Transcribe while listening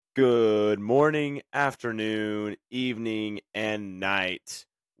Good morning, afternoon, evening, and night.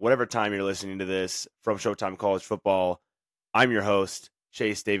 Whatever time you're listening to this from Showtime College Football, I'm your host,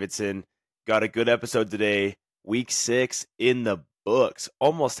 Chase Davidson. Got a good episode today. Week 6 in the books,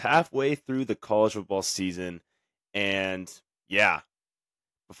 almost halfway through the college football season. And yeah,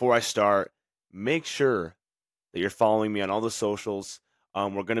 before I start, make sure that you're following me on all the socials.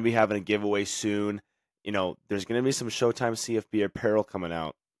 We're going to be having a giveaway soon. There's going to be some Showtime CFB apparel coming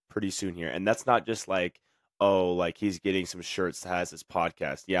out pretty soon here. And that's not just like, oh, like he's getting some shirts that has his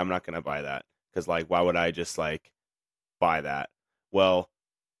podcast. Yeah, I'm not going to buy that because, like, why would I just like buy that? Well,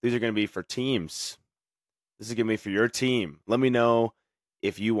 these are going to be for teams. This is going to be for your team. Let me know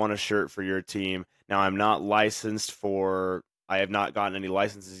if you want a shirt for your team. Now, I'm not licensed I have not gotten any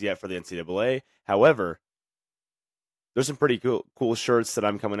licenses yet for the NCAA. However, there's some pretty cool shirts that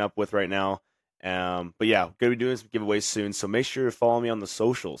I'm coming up with right now. But yeah, gonna be doing some giveaways soon. So make sure to follow me on the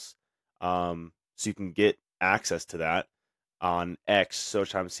socials, so you can get access to that on X,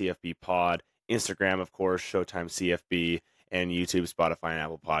 Showtime CFB Pod, Instagram, of course, Showtime CFB, and YouTube, Spotify, and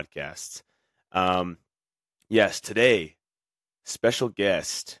Apple Podcasts. Yes, today, special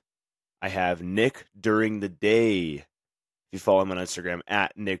guest. I have Nick During the Day. If you follow him on Instagram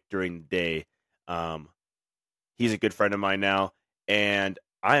at Nick During the Day. He's a good friend of mine now, and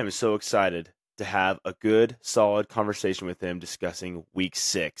I am so excited to have a good, solid conversation with him discussing week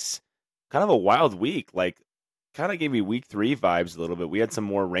 6. Kind of a wild week, like kind of gave me week 3 vibes a little bit. We had some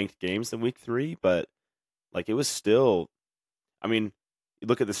more ranked games than week 3, but like it was still, I mean, you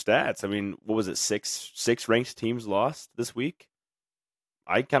look at the stats. I mean, what was it? Six ranked teams lost this week.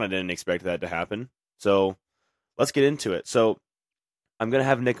 I kind of didn't expect that to happen. So let's get into it. So I'm going to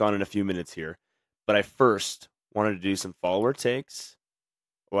have Nick on in a few minutes here, but I first wanted to do some follower takes.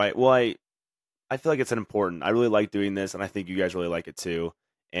 I feel like it's an important. I really like doing this, and I think you guys really like it too.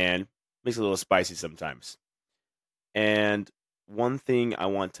 And makes it a little spicy sometimes. And one thing I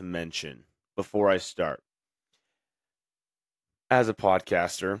want to mention before I start, as a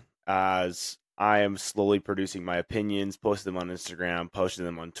podcaster, as I am slowly producing my opinions, posting them on Instagram, posting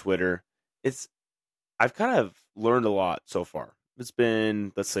them on Twitter, it's I've kind of learned a lot so far. It's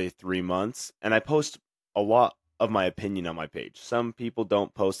been, let's say, 3 months, and I post a lot of my opinion on my page. Some people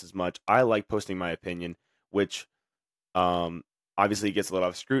don't post as much. I like posting my opinion, which um, obviously gets a lot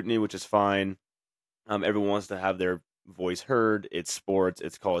of scrutiny, which is fine. Everyone wants to have their voice heard. It's sports.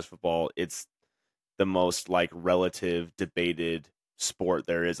 It's college football. It's the most like relative debated sport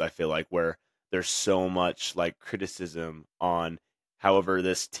there is. I feel like where there's so much like criticism on however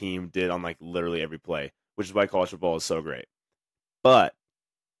this team did on like literally every play, which is why college football is so great. But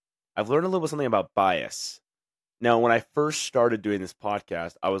I've learned a little bit something about bias. Now, when I first started doing this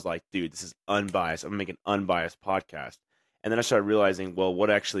podcast, I was like, dude, this is unbiased. I'm going to make an unbiased podcast. And then I started realizing, well,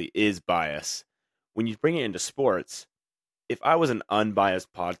 what actually is bias? When you bring it into sports, if I was an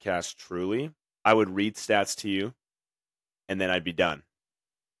unbiased podcast truly, I would read stats to you and then I'd be done.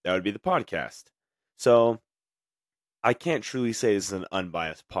 That would be the podcast. So I can't truly say this is an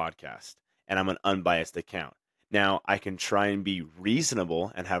unbiased podcast and I'm an unbiased account. Now, I can try and be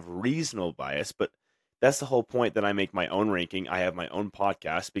reasonable and have reasonable bias, but that's the whole point that I make my own ranking. I have my own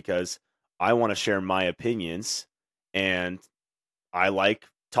podcast because I want to share my opinions and I like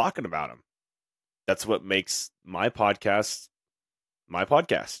talking about them. That's what makes my podcast my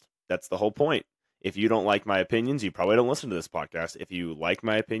podcast. That's the whole point. If you don't like my opinions, you probably don't listen to this podcast. If you like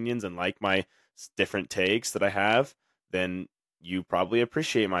my opinions and like my different takes that I have, then you probably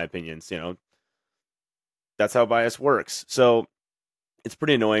appreciate my opinions. That's how bias works. So it's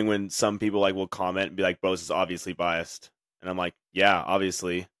pretty annoying when some people like will comment and be like, "Bro, this is obviously biased," and I'm like, "Yeah,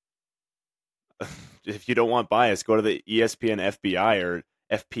 obviously." If you don't want bias, go to the ESPN FBI or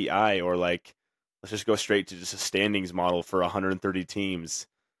FPI, or like, let's just go straight to just a standings model for 130 teams.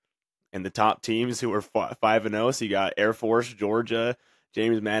 And the top teams who are 5-0, so you got Air Force, Georgia,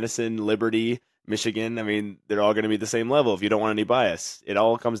 James Madison, Liberty, Michigan. I mean, they're all going to be the same level if you don't want any bias. It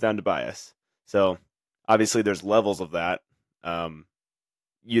all comes down to bias. So obviously there's levels of that.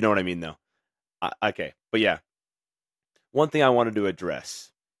 You know what I mean, though. Okay, but yeah, one thing I wanted to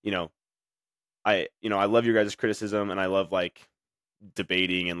address. You know, I love your guys' criticism, and I love like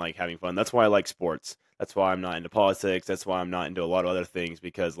debating and like having fun. That's why I like sports. That's why I'm not into politics. That's why I'm not into a lot of other things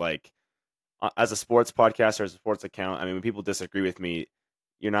because like as a sports podcast or as a sports account, I mean, when people disagree with me,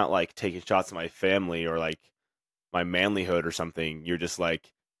 you're not like taking shots at my family or like my manlyhood or something. You're just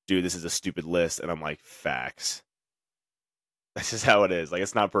like, dude, this is a stupid list. And I'm like, facts. That's just how it is. Like,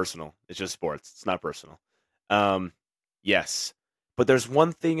 it's not personal. It's just sports. It's not personal. Um, yes. But there's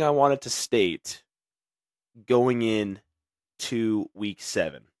one thing I wanted to state going in to week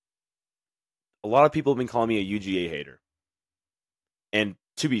 7. a lot of people have been calling me a UGA hater. And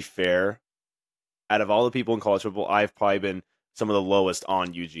to be fair, out of all the people in college football, I've probably been some of the lowest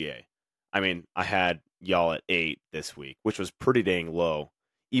on UGA. I mean, I had y'all at 8 this week, which was pretty dang low.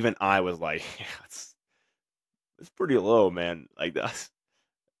 Even I was like, yeah, it's pretty low, man. Like that's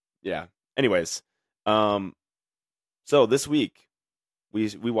yeah. Anyways, um, so this week we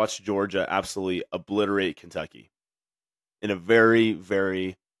watched Georgia absolutely obliterate Kentucky in a very,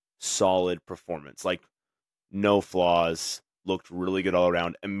 very solid performance. Like no flaws, looked really good all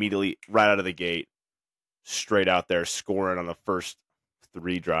around. Immediately, right out of the gate, straight out there, scoring on the first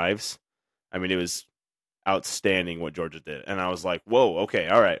 3 drives. I mean, it was outstanding what Georgia did. And I was like, whoa, okay,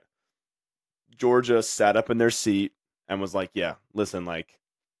 all right. Georgia sat up in their seat and was like, yeah, listen, like,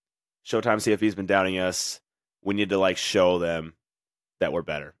 CFB's been doubting us. We need to, like, show them that we're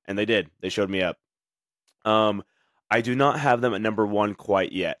better. And they did. They showed me up. I do not have them at number 1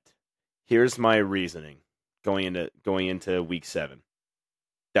 quite yet. Here's my reasoning going into week 7.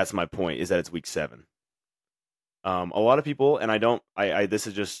 That's my point, is that it's week 7. A lot of people, and I this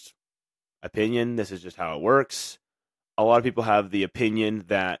is just opinion, this is just how it works. A lot of people have the opinion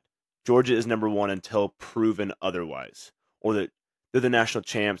that Georgia is number 1 until proven otherwise, or that they're the national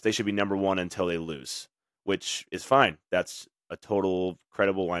champs, they should be number 1 until they lose, which is fine. That's a total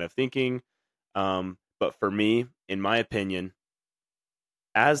credible line of thinking. But for me, in my opinion,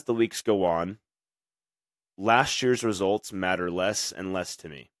 as the weeks go on, last year's results matter less and less to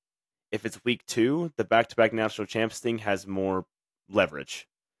me. If it's week 2, the back-to-back national champs thing has more leverage.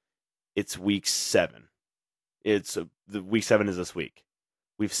 It's week 7. The week 7 is this week.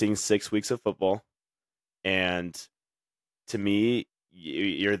 We've seen 6 weeks of football, and to me,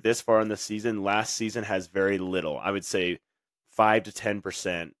 you're this far in the season. Last season has very little. I would say 5 to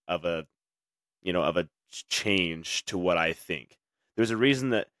 10% of a change to what I think. There's a reason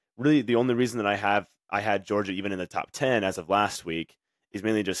that really the only reason that I had Georgia even in the top 10 as of last week is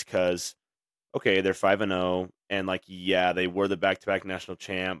mainly just because okay, they're 5-0, and like yeah, they were the back-to-back national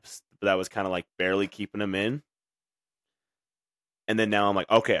champs, but that was kind of like barely keeping them in. And then now I'm like,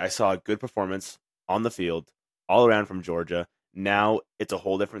 okay, I saw a good performance on the field all around from Georgia. Now it's a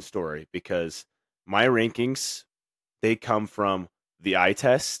whole different story because my rankings, they come from the eye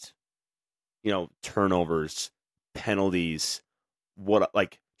test, turnovers, penalties, what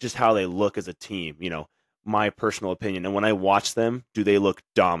like just how they look as a team, my personal opinion. And when I watch them, do they look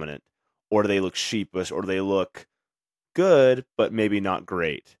dominant or do they look sheepish or do they look good but maybe not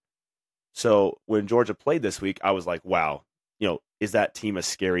great? So when Georgia played this week, I was like, wow, is that team a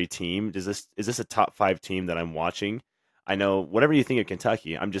scary team? Is this a top 5 team that I'm watching? I know whatever you think of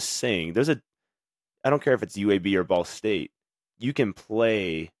Kentucky, I'm just saying I don't care if it's UAB or Ball State. You can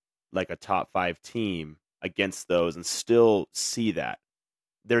play like a top 5 team against those and still see that.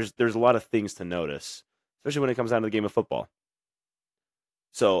 There's a lot of things to notice, especially when it comes down to the game of football.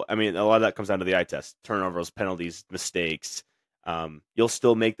 So, I mean, a lot of that comes down to the eye test. Turnovers, penalties, mistakes. You'll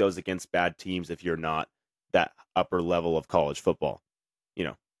still make those against bad teams if you're not that upper level of college football.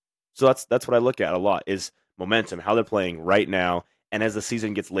 So that's what I look at a lot is momentum, how they're playing right now. And as the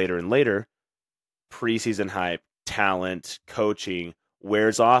season gets later and later, preseason hype, talent, coaching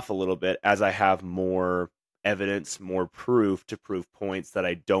wears off a little bit as I have more evidence, more proof to prove points that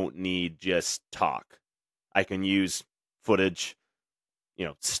I don't need just talk. I can use footage,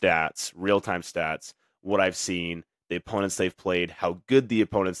 stats, real-time stats, what I've seen, the opponents they've played, how good the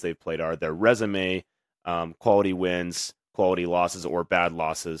opponents they've played are, their resume, quality wins, quality losses, or bad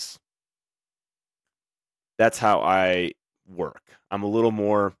losses. That's how I work.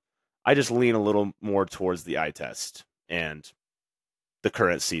 I just lean a little more towards the eye test and the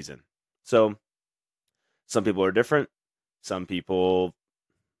current season. So some people are different. Some people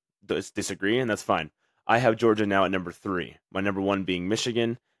disagree, and that's fine. I have Georgia now at number 3. My number 1 being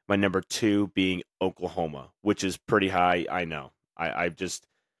Michigan. My number 2 being Oklahoma, which is pretty high. I know.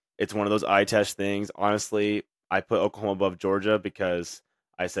 It's one of those eye test things. Honestly, I put Oklahoma above Georgia because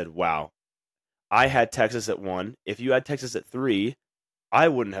I said, wow, I had Texas at 1. If you had Texas at 3, I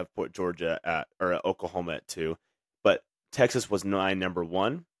wouldn't have put Georgia at Oklahoma at 2. But Texas was my number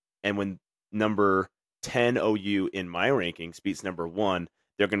 1. And when number 10 OU in my rankings beats number 1,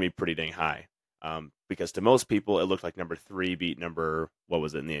 they're going to be pretty dang high. Because to most people, it looked like number 3 beat number, what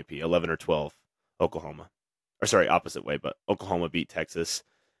was it in the AP, 11 or 12, Oklahoma. Or sorry, opposite way, but Oklahoma beat Texas.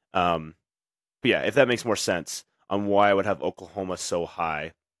 But yeah, if that makes more sense on why I would have Oklahoma so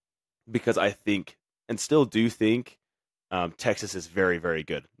high, because I think, and still do think, Texas is very, very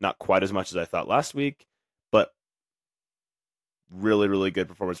good. Not quite as much as I thought last week, but really, really good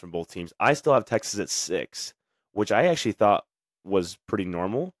performance from both teams. I still have Texas at 6, which I actually thought was pretty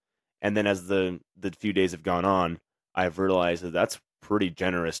normal. And then as the few days have gone on, I've realized that that's pretty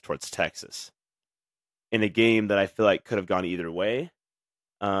generous towards Texas in a game that I feel like could have gone either way.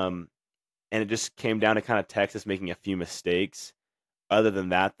 Um, and it just came down to kind of Texas making a few mistakes. Other than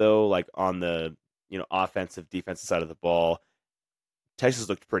that, though, like on the offensive defensive side of the ball, Texas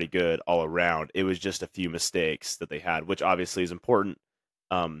looked pretty good all around. It was just a few mistakes that they had, which obviously is important.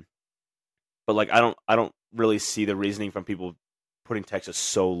 Um, but like I don't really see the reasoning from people putting Texas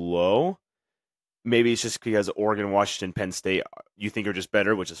so low. Maybe it's just because Oregon, Washington, Penn State you think are just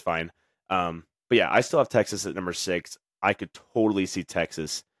better, which is fine. But yeah, I still have Texas at number 6. I could totally see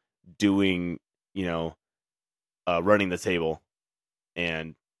Texas doing, you know, running the table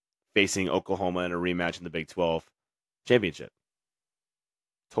and facing Oklahoma in a rematch in the Big 12 championship.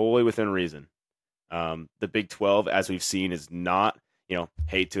 Totally within reason. The Big 12, as we've seen, is not,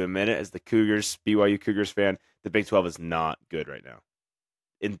 hate to admit it, as the BYU Cougars fan, the Big 12 is not good right now.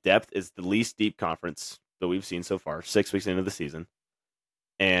 In depth is the least deep conference that we've seen so far, 6 weeks into the season.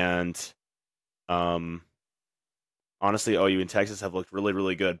 And honestly, OU and Texas have looked really,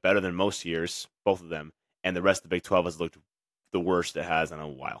 really good, better than most years, both of them. And the rest of the Big 12 has looked the worst it has in a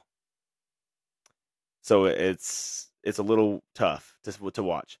while. So it's a little tough to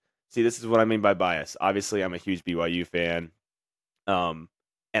watch. See, this is what I mean by bias. Obviously, I'm a huge BYU fan,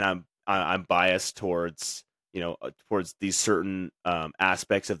 and I'm biased towards towards these certain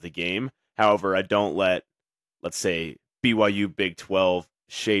aspects of the game. However, I don't let's say BYU Big 12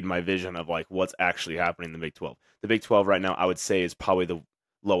 shade my vision of like what's actually happening in the Big 12. The Big 12 right now, I would say, is probably the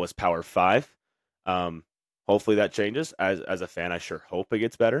lowest Power 5. Hopefully that changes. As a fan, I sure hope it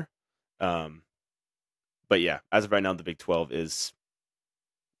gets better. But yeah, as of right now, the Big 12 is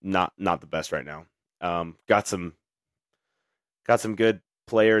not the best right now. Got some good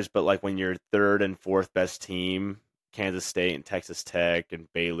players, but like when your third and fourth best team, Kansas State and Texas Tech and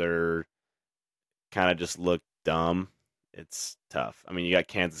Baylor, kind of just look dumb, it's tough. I mean, you got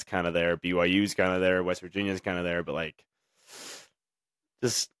Kansas kind of there, BYU's kind of there, West Virginia's kind of there, but like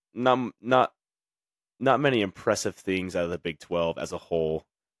just not many impressive things out of the Big 12 as a whole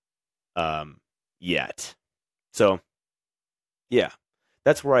yet. So, yeah,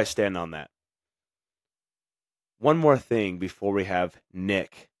 that's where I stand on that. One more thing before we have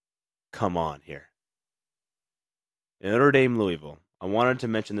Nick come on here. Notre Dame, Louisville. I wanted to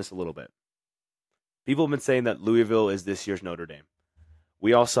mention this a little bit. People have been saying that Louisville is this year's Notre Dame.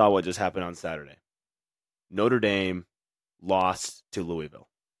 We all saw what just happened on Saturday. Notre Dame lost to Louisville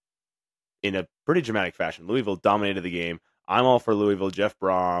in a pretty dramatic fashion. Louisville dominated the game. I'm all for Louisville. Jeff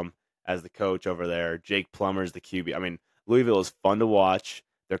Brom as the coach over there. Jake Plummer's the QB. I mean, Louisville is fun to watch.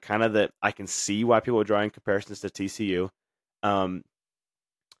 They're kind of I can see why people are drawing comparisons to TCU.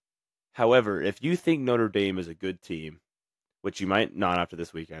 However, if you think Notre Dame is a good team, which you might not after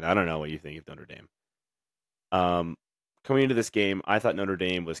this weekend, I don't know what you think of Notre Dame. Coming into this game, I thought Notre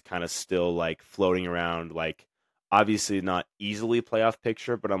Dame was kind of still like floating around, like obviously not easily playoff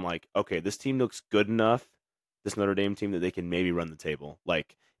picture, but I'm like, okay, this team looks good enough, this Notre Dame team, that they can maybe run the table.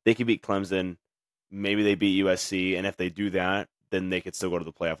 Like they could beat Clemson, maybe they beat USC, and if they do that, then they could still go to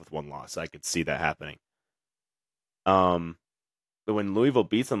the playoff with one loss. I could see that happening. But when Louisville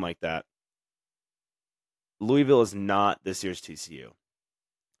beats them like that, Louisville is not this year's TCU.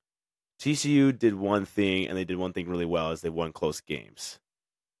 TCU did one thing, and they did one thing really well, is they won close games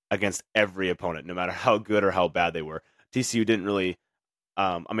against every opponent, no matter how good or how bad they were. TCU didn't really.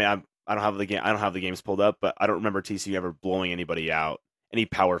 I mean, I don't have the game. I don't have the games pulled up, but I don't remember TCU ever blowing anybody out, any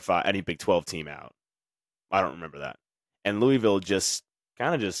Power 5, any Big 12 team out. I don't remember that. And Louisville just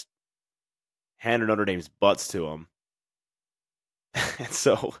kind of just handed Notre Dame's butts to them. And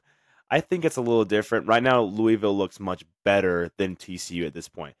so I think it's a little different. Right now, Louisville looks much better than TCU at this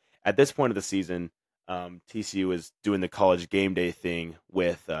point. At this point of the season, TCU is doing the college game day thing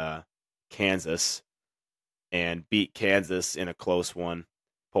with Kansas and beat Kansas in a close one,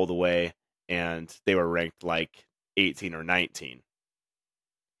 pulled away, and they were ranked like 18 or 19.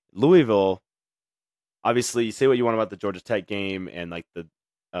 Louisville, obviously, you say what you want about the Georgia Tech game and like the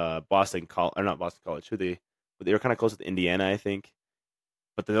Boston College, or not Boston College, they were kind of close with Indiana, I think.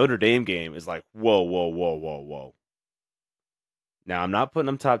 But the Notre Dame game is like, whoa, whoa, whoa, whoa, whoa. Now, I'm not putting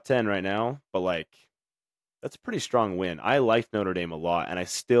them top 10 right now, but like, that's a pretty strong win. I liked Notre Dame a lot, and I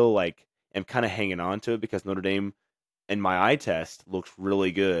still like am kind of hanging on to it because Notre Dame, in my eye test, looks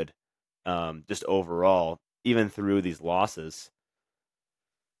really good, just overall, even through these losses.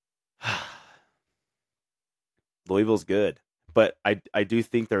 Louisville's good, but I do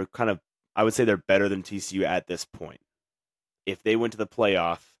think they're kind of, I would say they're better than TCU at this point. If they went to the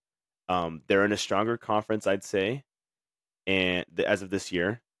playoff, they're in a stronger conference, I'd say, and as of this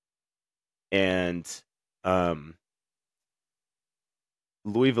year, And um,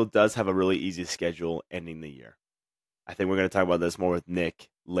 Louisville does have a really easy schedule ending the year. I think we're going to talk about this more with Nick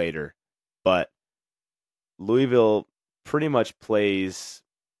later, but Louisville pretty much plays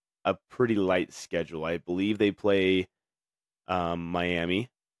a pretty light schedule. I believe they play Miami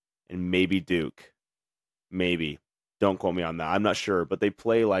and maybe Duke. Maybe. Don't quote me on that. I'm not sure, but they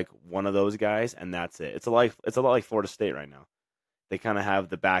play like one of those guys, and that's it. It's a lot like Florida State right now. They kind of have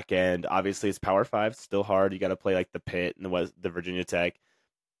the back end. Obviously, it's Power Five, still hard. You got to play like the Pitt and the Virginia Tech.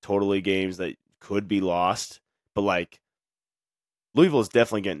 Totally games that could be lost, but like Louisville is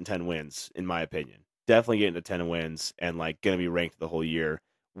definitely getting 10 wins, in my opinion. Definitely getting to 10 wins and like going to be ranked the whole year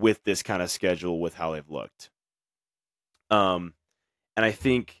with this kind of schedule with how they've looked. And I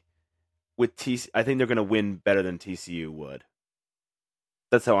think I think they're going to win better than TCU would.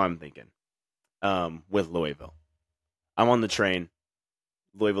 That's how I'm thinking. With Louisville, I'm on the train.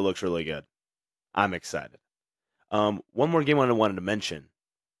 Louisville looks really good. I'm excited. One more game I wanted to mention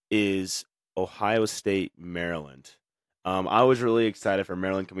is Ohio State, Maryland. I was really excited for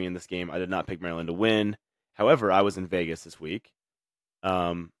Maryland coming in this game. I did not pick Maryland to win. However, I was in Vegas this week.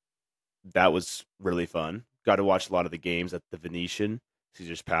 Um, that was really fun. Got to watch a lot of the games at the Venetian,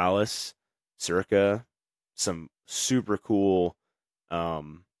 Caesar's Palace, Circa, some super cool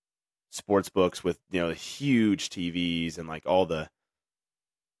sports books with the huge TVs and like all the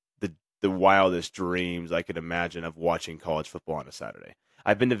wildest dreams I could imagine of watching college football on a Saturday.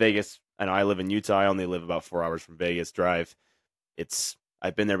 I've been to Vegas, and I live in Utah. I only live about 4 hours from Vegas drive.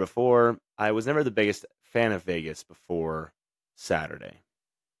 I've been there before. I was never the biggest fan of Vegas before Saturday.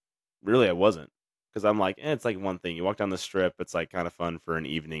 Really, I wasn't, because I'm like, it's like one thing. You walk down the strip, it's like kind of fun for an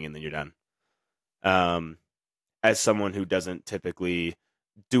evening, and then you're done. As someone who doesn't typically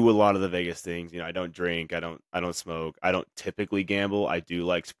do a lot of the Vegas things, I don't drink, I don't smoke, I don't typically gamble. I do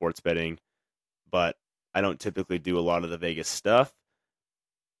like sports betting, but I don't typically do a lot of the Vegas stuff.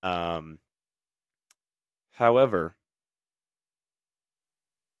 However,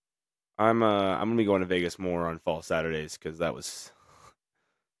 I'm gonna be going to Vegas more on fall Saturdays because that was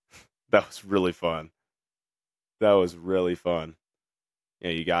really fun. That was really fun.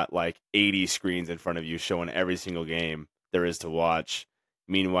 You got like 80 screens in front of you showing every single game there is to watch.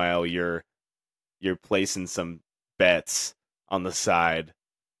 Meanwhile, you're placing some bets on the side.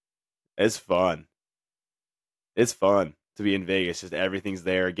 It's fun. It's fun to be in Vegas. Just everything's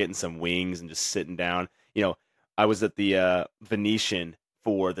there, getting some wings and just sitting down. I was at the Venetian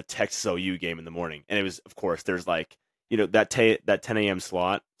for the Texas OU game in the morning, and it was, of course, there's like that 10 a.m.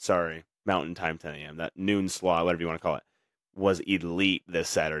 slot. Sorry, Mountain Time 10 a.m. That noon slot, whatever you want to call it, was elite this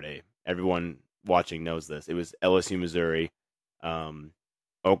Saturday. Everyone watching knows this. It was LSU, Missouri,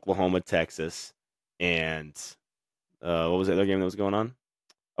 Oklahoma, Texas, and what was the other game that was going on?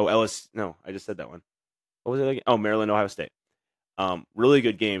 Oh, LSU. No, I just said that one. What was it again? Oh, Maryland, Ohio State. Really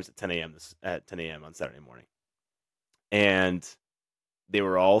good games at 10 a.m. At 10 a.m. on Saturday morning, and they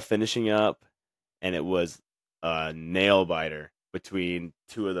were all finishing up, and it was a nail biter between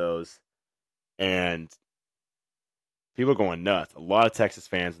two of those, and people are going nuts. A lot of Texas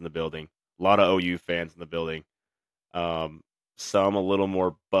fans in the building, a lot of OU fans in the building. Some a little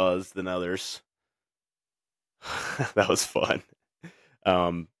more buzzed than others. That was fun.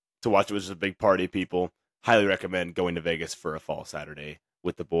 To watch it was just a big party of people. Highly recommend going to Vegas for a fall Saturday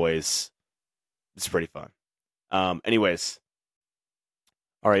with the boys. It's pretty fun. Anyways,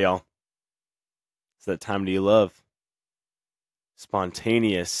 all right, y'all. It's that time do you love?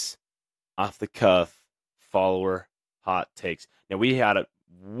 Spontaneous, off the cuff, follower hot takes. Now we had it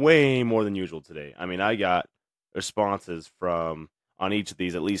way more than usual today. I mean, I got responses from on each of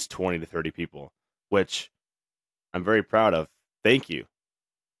these at least 20 to 30 people, which I'm very proud of. Thank you.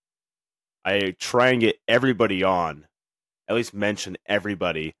 I try and get everybody on, at least mention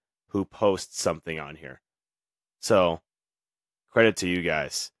everybody who posts something on here. So, credit to you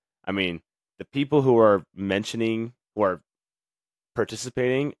guys. I mean, the people who are mentioning, who are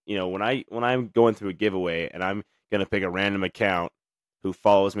participating, when I'm going through a giveaway and I'm gonna pick a random account who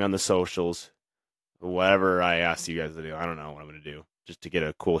follows me on the socials, whatever I ask you guys to do, I don't know what I'm gonna do, just to get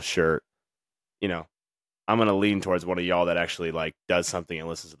a cool shirt. I'm gonna lean towards one of y'all that actually like does something and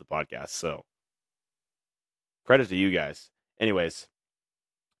listens to the podcast. So credit to you guys. Anyways,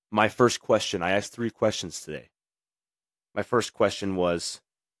 my first question, I asked 3 questions today. My first question was,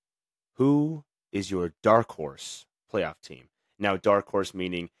 who is your dark horse playoff team? Now, dark horse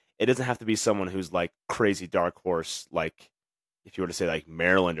meaning it doesn't have to be someone who's like crazy dark horse, like if you were to say like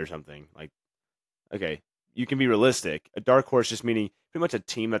Maryland or something. Like, okay, you can be realistic. A dark horse just meaning pretty much a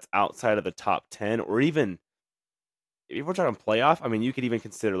team that's outside of the top 10, or even if we're talking playoff, I mean, you could even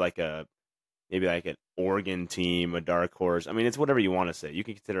consider like a maybe like an Oregon team, a dark horse. I mean, it's whatever you want to say. You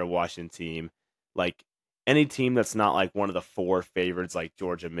can consider a Washington team, like any team that's not like one of the four favorites, like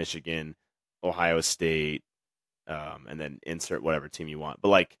Georgia, Michigan, Ohio State, and then insert whatever team you want. But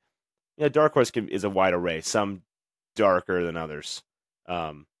like, yeah, dark horse is a wide array. Some darker than others.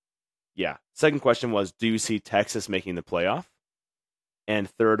 Um, yeah. Second question was, do you see Texas making the playoff? And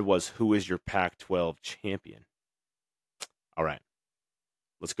third was, who is your Pac-12 champion? All right,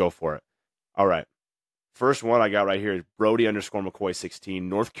 let's go for it. All right. First one I got right here is Brody underscore McCoy 16,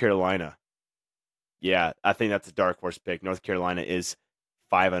 North Carolina. Yeah, I think that's a dark horse pick. North Carolina is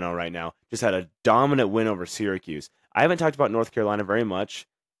 5-0 right now. Just had a dominant win over Syracuse. I haven't talked about North Carolina very much,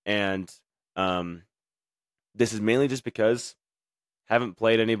 and this is mainly just because haven't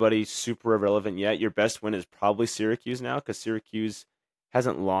played anybody super irrelevant yet. Your best win is probably Syracuse now because Syracuse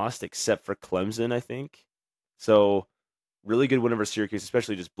hasn't lost except for Clemson, I think. So really good win over Syracuse,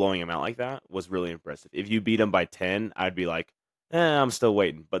 especially just blowing them out like that, was really impressive. If you beat them by 10, I'd be like, I'm still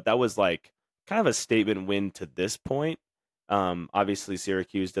waiting. But that was like kind of a statement win to this point. Obviously,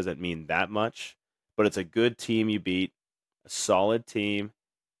 Syracuse doesn't mean that much, but it's a good team you beat, a solid team,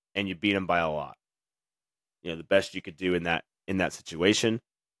 and you beat them by a lot. The best you could do in that situation,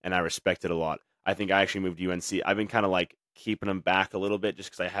 and I respect it a lot. I think I actually moved UNC. I've been kind of like keeping them back a little bit just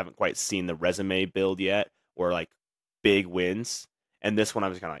because I haven't quite seen the resume build yet, or like big wins. And this one I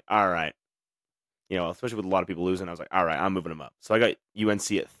was kind of like, all right, especially with a lot of people losing, I was like, all right, I'm moving them up. So I got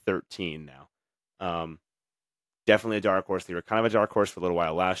UNC at 13 now. Definitely a dark horse. They were kind of a dark horse for a little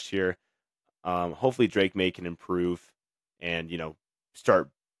while last year. Hopefully Drake May can improve and, start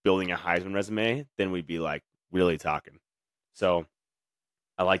building a Heisman resume. Then we'd be like really talking. So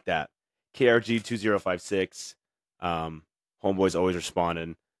I like that. KRG2056. Homeboy's always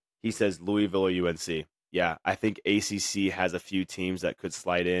responding. He says Louisville or UNC. Yeah, I think ACC has a few teams that could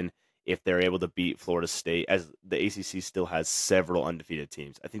slide in if they're able to beat Florida State, as the ACC still has several undefeated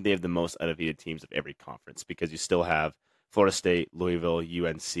teams. I think they have the most undefeated teams of every conference because you still have Florida State, Louisville,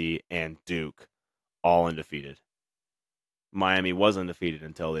 UNC, and Duke all undefeated. Miami was undefeated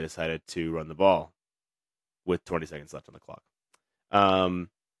until they decided to run the ball with 20 seconds left on the clock.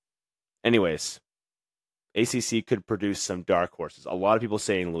 Anyways, ACC could produce some dark horses. A lot of people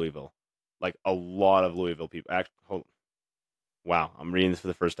saying Louisville. Like a lot of Louisville people. Wow, I'm reading this for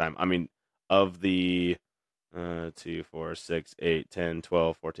the first time. I mean, of the 2, 4, 6, 8, 10,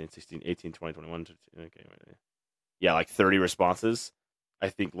 12, 14, 16, 18, 20, 21. Okay, yeah, like 30 responses. I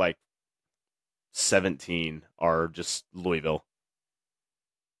think like 17 are just Louisville.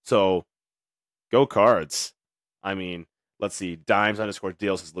 So, go Cards. I mean, let's see. Dimes underscore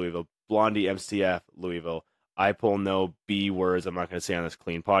deal says Louisville. Blondie MCF, Louisville. I pull no B words I'm not going to say on this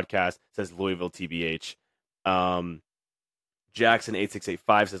clean podcast. Says Louisville TBH. Jackson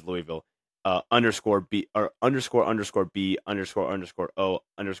 8685 says Louisville. Underscore B or underscore B underscore O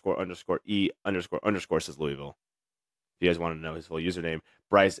underscore E underscore says Louisville. If you guys want to know his full username,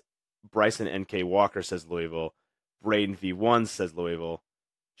 Bryson NK Walker says Louisville. Braden V1 says Louisville.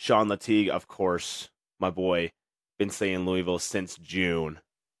 Sean Latigue, of course, my boy, been saying Louisville since June.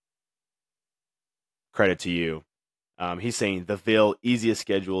 Credit to you. He's saying the Ville, easiest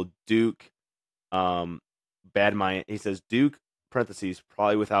schedule. Duke, bad Miami. He says Duke, parentheses,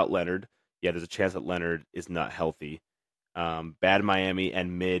 probably without Leonard. Yeah, there's a chance that Leonard is not healthy. Bad Miami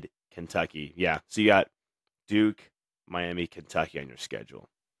and mid Kentucky. Yeah, so you got Duke, Miami, Kentucky on your schedule.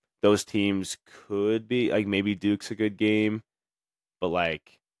 Those teams could be, like, maybe Duke's a good game, but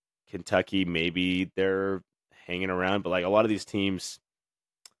like Kentucky, maybe they're hanging around. But like a lot of these teams,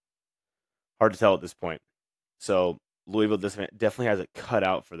 hard to tell at this point. So Louisville definitely has it cut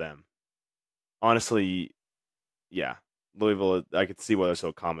out for them. Honestly, yeah, Louisville, I could see why they're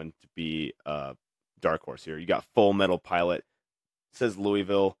so common to be a dark horse here. You got Full Metal Pilot, says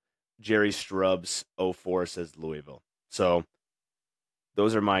Louisville. Jerry Strubs 04 says Louisville. So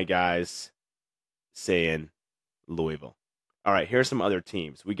those are my guys saying Louisville. All right, here's some other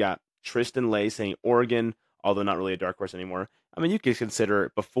teams. We got Tristan Lay saying Oregon, although not really a dark horse anymore. I mean, you could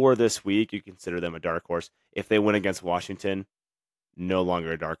consider, before this week, you consider them a dark horse. If they win against Washington, no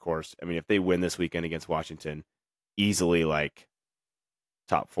longer a dark horse. I mean, if they win this weekend against Washington, easily like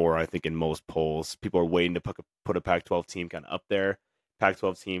top 4, I think, in most polls. People are waiting to put a Pac-12 team kind of up there.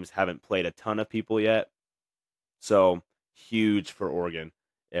 Pac-12 teams haven't played a ton of people yet. So, huge for Oregon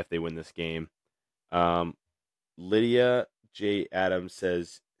if they win this game. Lydia J. Adams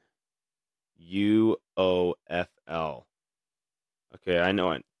says UOFL. Okay, I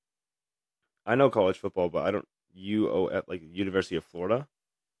know college football, but I don't UOF, like University of Florida.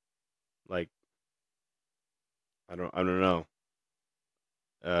 Like I don't know.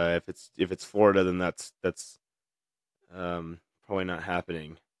 If it's Florida, then that's probably not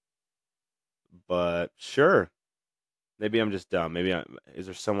happening. But sure, maybe I'm just dumb. Is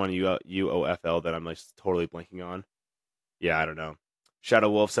there someone UOFL that I'm like totally blanking on? Yeah, I don't know. Shadow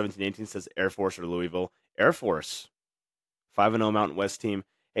Wolf 1718 says Air Force or Louisville. Air Force 5-0 Mountain West team.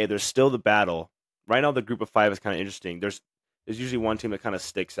 Hey, there's still the battle. Right now, the group of five is kind of interesting. There's usually one team that kind of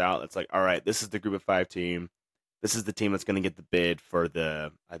sticks out. It's like, all right, this is the group of five team. This is the team that's going to get the bid for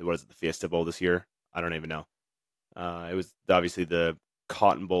the the Fiesta Bowl this year. I don't even know. It was obviously the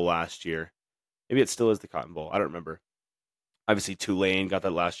Cotton Bowl last year. Maybe it still is the Cotton Bowl. I don't remember. Obviously, Tulane got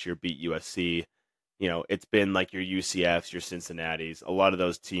that last year, beat USC. It's been like your UCFs, your Cincinnati's. A lot of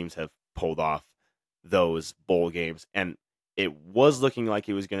those teams have pulled off those bowl games, and it was looking like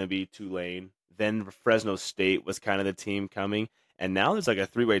it was going to be Tulane. Then Fresno State was kind of the team coming, and now there's like a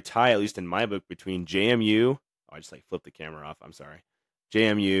three-way tie, at least in my book, between JMU. Oh, I just like flipped the camera off. I'm sorry.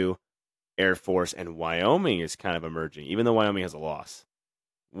 JMU, Air Force, and Wyoming is kind of emerging, even though Wyoming has a loss.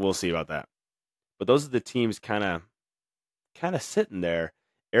 We'll see about that. But those are the teams kind of sitting there.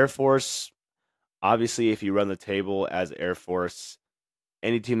 Air Force, obviously, if you run the table as Air Force,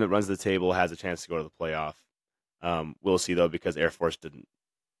 any team that runs the table has a chance to go to the playoff. We'll see, though, because Air Force didn't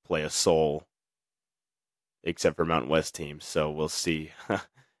play a soul except for Mountain West teams. So we'll see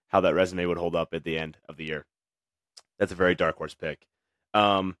how that resume would hold up at the end of the year. That's a very dark horse pick.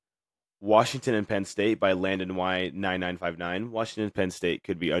 Washington and Penn State by Landon Y9959. Washington and Penn State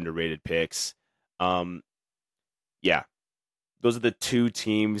could be underrated picks. Yeah, those are the two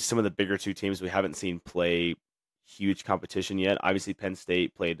teams, some of the bigger two teams we haven't seen play huge competition yet. Obviously, Penn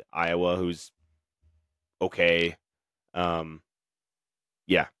State played Iowa, who's okay.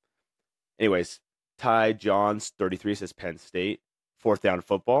 Yeah. Anyways, Ty Johns 33 says Penn State. Fourth down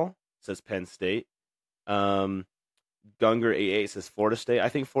football says Penn State. Gunger 88 says Florida State. I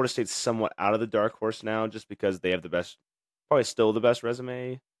think Florida State's somewhat out of the dark horse now, just because they have the best, probably still the best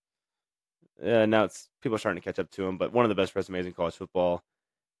resume. Now people are starting to catch up to him, but one of the best resumes in college football.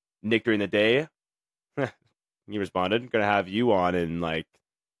 Nick during the day, he responded, "Gonna have you on in like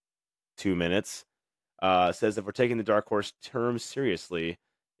 2 minutes." Says if we're taking the dark horse term seriously,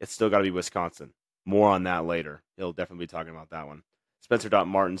 it's still got to be Wisconsin. More on that later. He'll definitely be talking about that one. Spencer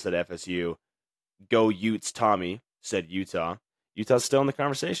Martin said FSU. Go Utes. Tommy said Utah. Utah's still in the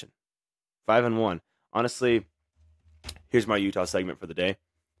conversation. 5-1. Honestly, here's my Utah segment for the day.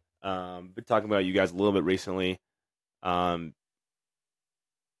 Been talking about you guys a little bit recently. I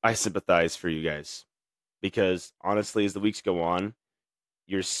sympathize for you guys because honestly, as the weeks go on,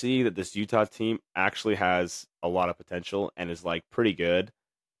 you're seeing that this Utah team actually has a lot of potential and is like pretty good,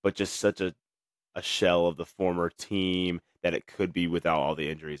 but just such a shell of the former team that it could be without all the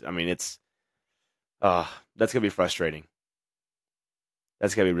injuries. I mean, that's gonna be frustrating.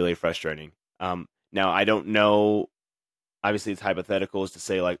 That's gonna be really frustrating. Now I don't know. Obviously, it's hypotheticals to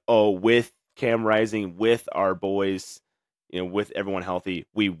say like, oh, with Cam Rising, with our boys, with everyone healthy,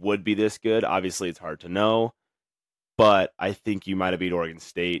 we would be this good. Obviously, it's hard to know, but I think you might have beat Oregon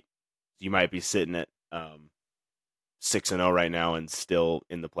State. You might be sitting at 6-0 right now and still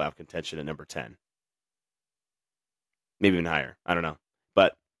in the playoff contention at number 10, maybe even higher. I don't know,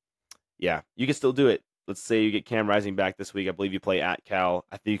 but yeah, you can still do it. Let's say you get Cam Rising back this week. I believe you play at Cal.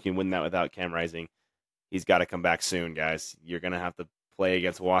 I think you can win that without Cam Rising. He's got to come back soon, guys. You're going to have to play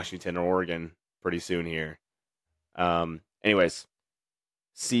against Washington or Oregon pretty soon here. Anyways,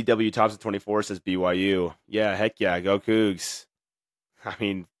 CW Thompson 24 says BYU. Yeah, heck yeah, go Cougs. I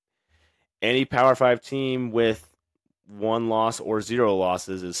mean, any Power 5 team with one loss or zero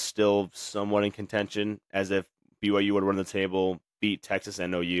losses is still somewhat in contention, as if BYU would run the table, beat Texas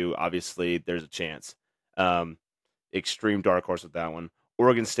and OU. Obviously, there's a chance. Extreme dark horse with that one.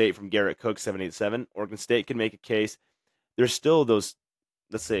 Oregon State from Garrett Cook 787. Oregon State can make a case. There's still those,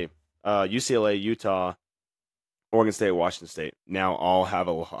 let's see, UCLA, Utah, Oregon State, Washington State now all have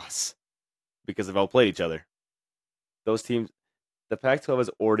a loss because they've all played each other. Those teams, the Pac-12 has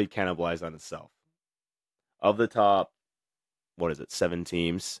already cannibalized on itself. Of the top, 7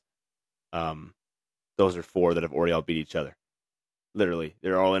 teams? Those are 4 that have already all beat each other. Literally,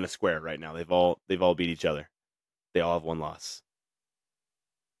 they're all in a square right now. They've all beat each other. They all have one loss.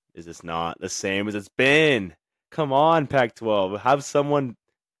 Is this not the same as it's been? Come on, Pac-12. Have someone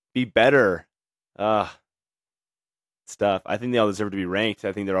be better. Stuff. I think they all deserve to be ranked.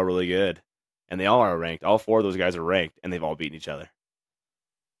 I think they're all really good. And they all are ranked. All 4 of those guys are ranked, and they've all beaten each other.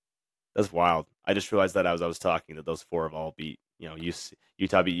 That's wild. I just realized that as I was talking that those 4 have all beat,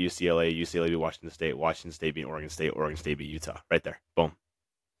 Utah beat UCLA, UCLA beat Washington State beat Oregon State beat Utah. Right there. Boom.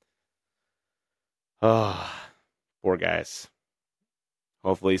 Oh, 4 guys.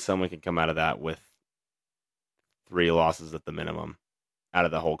 Hopefully, someone can come out of that with 3 losses at the minimum out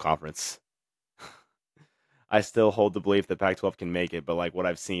of the whole conference. I still hold the belief that Pac-12 can make it, but like what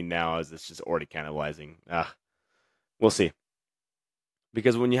I've seen now is it's just already cannibalizing. We'll see.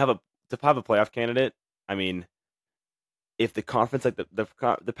 Because when you have to have a playoff candidate, I mean, if the conference like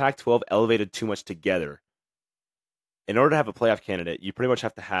the Pac-12 elevated too much together, in order to have a playoff candidate, you pretty much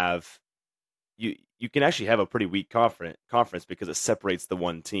have to have you can actually have a pretty weak conference because it separates the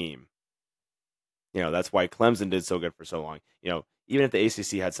one team. That's why Clemson did so good for so long. Even if the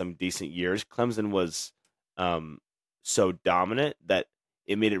ACC had some decent years, Clemson was so dominant that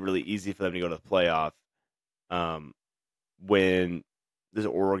it made it really easy for them to go to the playoff. When this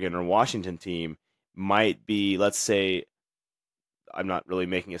Oregon or Washington team might be, let's say, I'm not really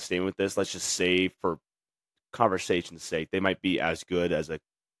making a statement with this. Let's just say, for conversation's sake, they might be as good as a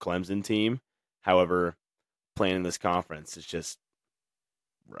Clemson team. However, playing in this conference is just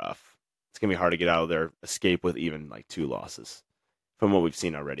rough. It's gonna be hard to get out of their escape with even like 2 losses from what we've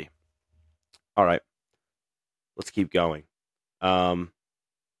seen already. All right, let's keep going.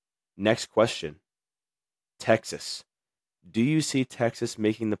 Next question. Texas. Do you see Texas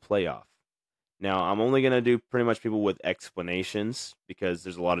making the playoff? Now, I'm only going to do pretty much people with explanations because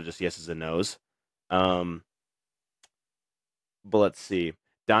there's a lot of just yeses and nos. But let's see.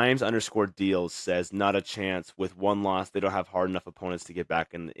 Dimes_deals says, not a chance. With 1 loss, they don't have hard enough opponents to get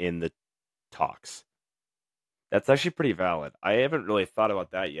back in the talks. That's actually pretty valid. I haven't really thought about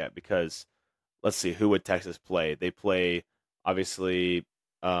that yet because, let's see, who would Texas play? They play, obviously,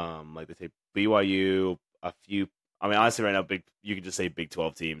 like they say BYU, a few. I mean, honestly, right now, you could just say Big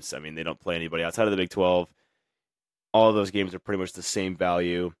 12 teams. I mean, they don't play anybody outside of the Big 12. All of those games are pretty much the same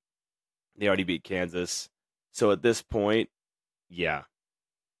value. They already beat Kansas. So at this point, yeah,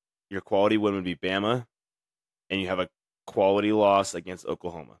 your quality win would be Bama, and you have a quality loss against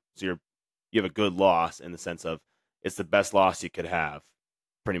Oklahoma. So you have a good loss in the sense of it's the best loss you could have,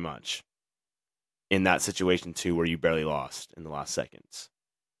 pretty much, in that situation too, where you barely lost in the last seconds.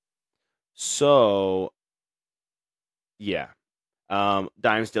 So, yeah.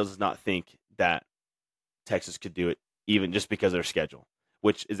 Dimes Deals does not think that Texas could do it, even just because of their schedule,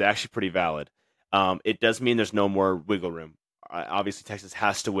 which is actually pretty valid. It does mean there's no more wiggle room. Obviously, Texas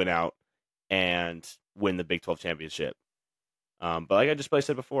has to win out and win the Big 12 championship. But like I just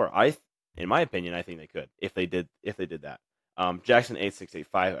said before, in my opinion, I think they could if they did that.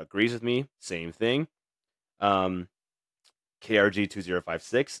 Jackson8685 agrees with me. Same thing.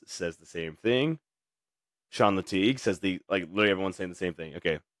 KRG2056 says the same thing. Sean Latigue says literally everyone's saying the same thing.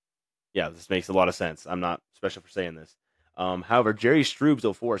 Okay. Yeah, this makes a lot of sense. I'm not special for saying this. However, Jerry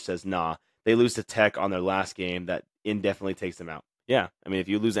Stroobs04 says, nah, they lose to Tech on their last game. That indefinitely takes them out. Yeah, I mean, if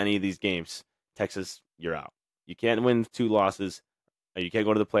you lose any of these games, Texas, you're out. You can't win 2 losses. You can't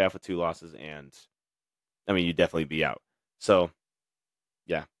go to the playoff with 2 losses, and, I mean, you'd definitely be out. So,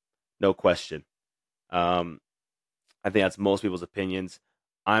 yeah, no question. I think that's most people's opinions.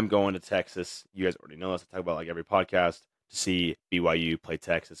 I'm going to Texas. You guys already know this. I talk about like every podcast to see BYU play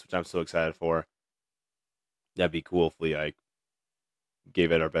Texas, which I'm so excited for. That'd be cool if we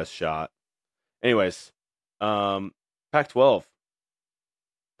gave it our best shot. Anyways, Pac-12.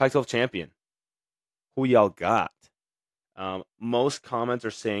 Pac-12 champion. Who y'all got? Most comments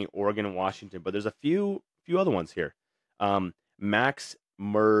are saying Oregon and Washington, but there's a few other ones here. Max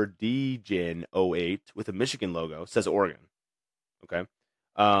Merdigen 08 with a Michigan logo says Oregon. Okay.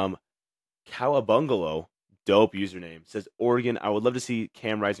 Cowabungalow, dope username, says Oregon. I would love to see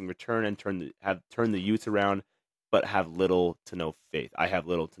Cam Rising return and turn the Utes around, but have little to no faith. I have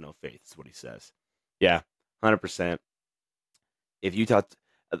little to no faith, is what he says. Yeah, 100%. If Utah,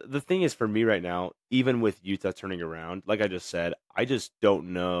 the thing is for me right now, even with Utah turning around, like I just said, I just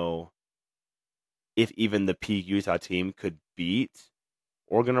don't know if even the peak Utah team could beat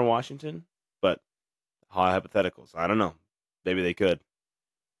Oregon or Washington. But hypotheticals, I don't know. Maybe they could.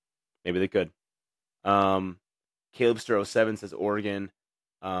 Maybe they could. Calebster07 says Oregon.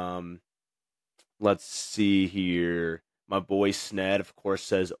 Let's see here. My boy Sned, of course,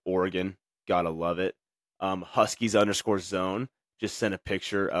 says Oregon. Gotta love it. Huskies_zone just sent a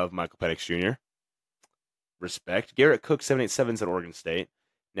picture of Michael Penix Jr. Respect. Garrett Cook 787 said Oregon State.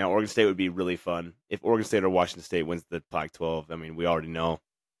 Now, Oregon State would be really fun. If Oregon State or Washington State wins the Pac-12, I mean, we already know.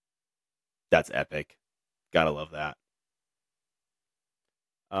 That's epic. Gotta love that.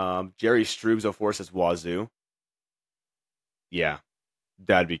 Jerry Stroobs04 says Wazoo. Yeah,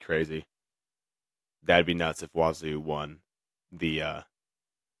 that'd be crazy. That'd be nuts if Wazoo won the.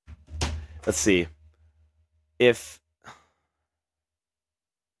 Let's see. If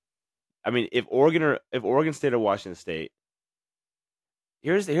Oregon State or Washington State,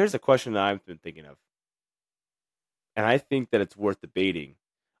 here's a question that I've been thinking of, and I think that it's worth debating.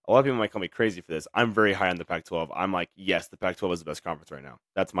 A lot of people might call me crazy for this. I'm very high on the Pac-12. I'm like, yes, the Pac-12 is the best conference right now.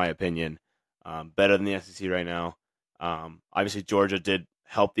 That's my opinion. Better than the SEC right now. Obviously, Georgia did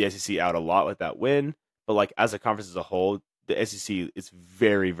help the SEC out a lot with that win, but like as a conference as a whole, the SEC is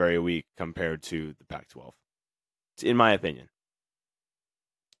very, very weak compared to the Pac-12. In my opinion,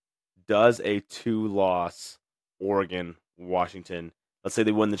 does a two-loss Oregon, Washington, let's say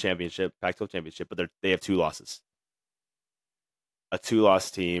they win the championship, Pac-12 championship, but they have two losses. A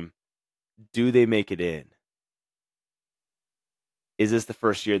two-loss team, do they make it in? Is this the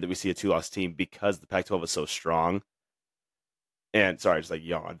first year that we see a two-loss team because the Pac-12 is so strong? And sorry, I just like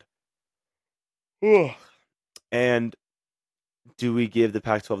yawned. And do we give the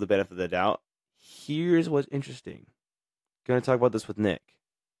Pac-12 the benefit of the doubt? Here's what's interesting. Going to talk about this with Nick.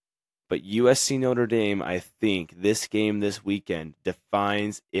 But USC Notre Dame, I think this game this weekend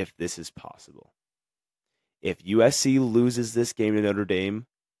defines if this is possible. If USC loses this game to Notre Dame,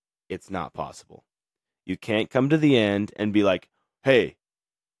 it's not possible. You can't come to the end and be like, "Hey,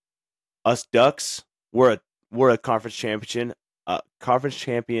 us Ducks, we're a conference champion of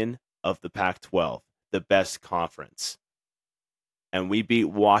the Pac-12, the best conference, and we beat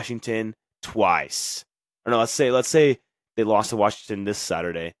Washington twice." Or no, let's say they lost to Washington this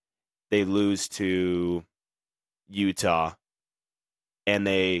Saturday. They lose to Utah, and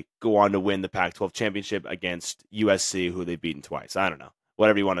they go on to win the Pac-12 championship against USC, who they've beaten twice. I don't know.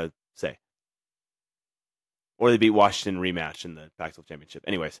 Whatever you want to say. Or they beat Washington rematch in the Pac-12 championship.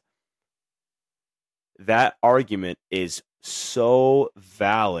 Anyways, that argument is so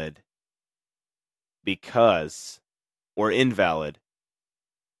valid or invalid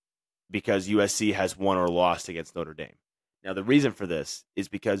because USC has won or lost against Notre Dame. Now, the reason for this is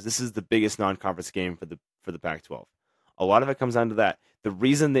because this is the biggest non-conference game for the Pac-12. A lot of it comes down to that. The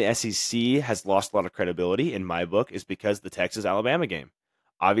reason the SEC has lost a lot of credibility, in my book, is because the Texas-Alabama game.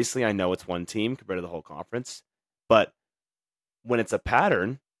 Obviously, I know it's one team compared to the whole conference, but when it's a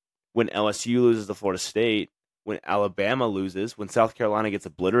pattern, when LSU loses to Florida State, when Alabama loses, when South Carolina gets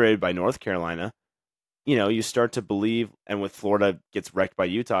obliterated by North Carolina, you start to believe, and with Florida gets wrecked by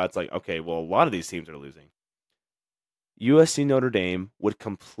Utah, it's like, okay, well, a lot of these teams are losing. USC Notre Dame would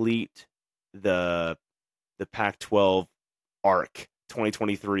complete the Pac-12 arc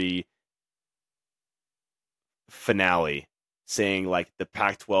 2023 finale, saying like the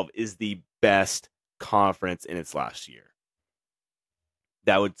Pac-12 is the best conference in its last year.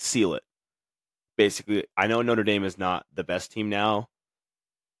 That would seal it. Basically, I know Notre Dame is not the best team now.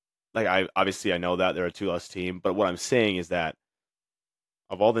 Like I know that they're a two-loss team, but what I'm saying is that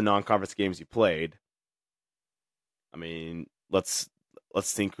of all the non-conference games you played, I mean, let's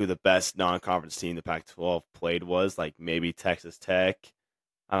think who the best non-conference team the Pac-12 played was. Like maybe Texas Tech.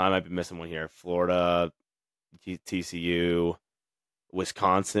 I might be missing one here. Florida, TCU,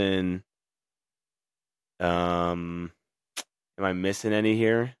 Wisconsin. Am I missing any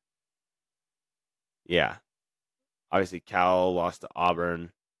here? Yeah. Obviously, Cal lost to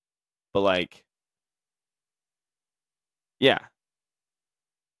Auburn. But like, yeah.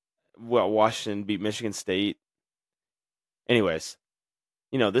 Well, Washington beat Michigan State. Anyways,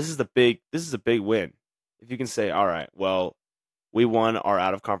 this is a big win. If you can say, all right, well, we won our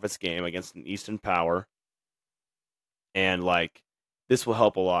out of conference game against an Eastern Power, and like this will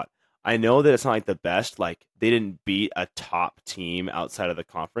help a lot. I know that it's not like the best, like they didn't beat a top team outside of the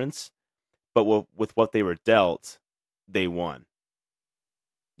conference, but with what they were dealt, they won.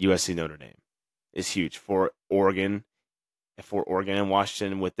 USC Notre Dame is huge for Oregon and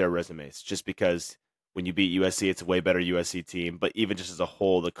Washington with their resumes, just because when you beat USC, it's a way better USC team. But even just as a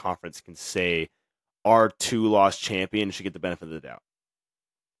whole, the conference can say our two-loss champion should get the benefit of the doubt.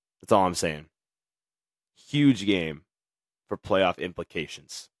 That's all I'm saying. Huge game for playoff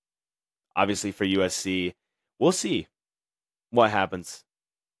implications. Obviously for USC, we'll see what happens.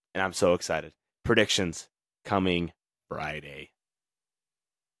 And I'm so excited. Predictions coming Friday.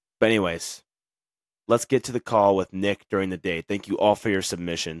 But anyways, let's get to the call with Nick during the day. Thank you all for your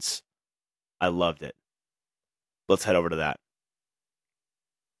submissions. I loved it. Let's head over to that.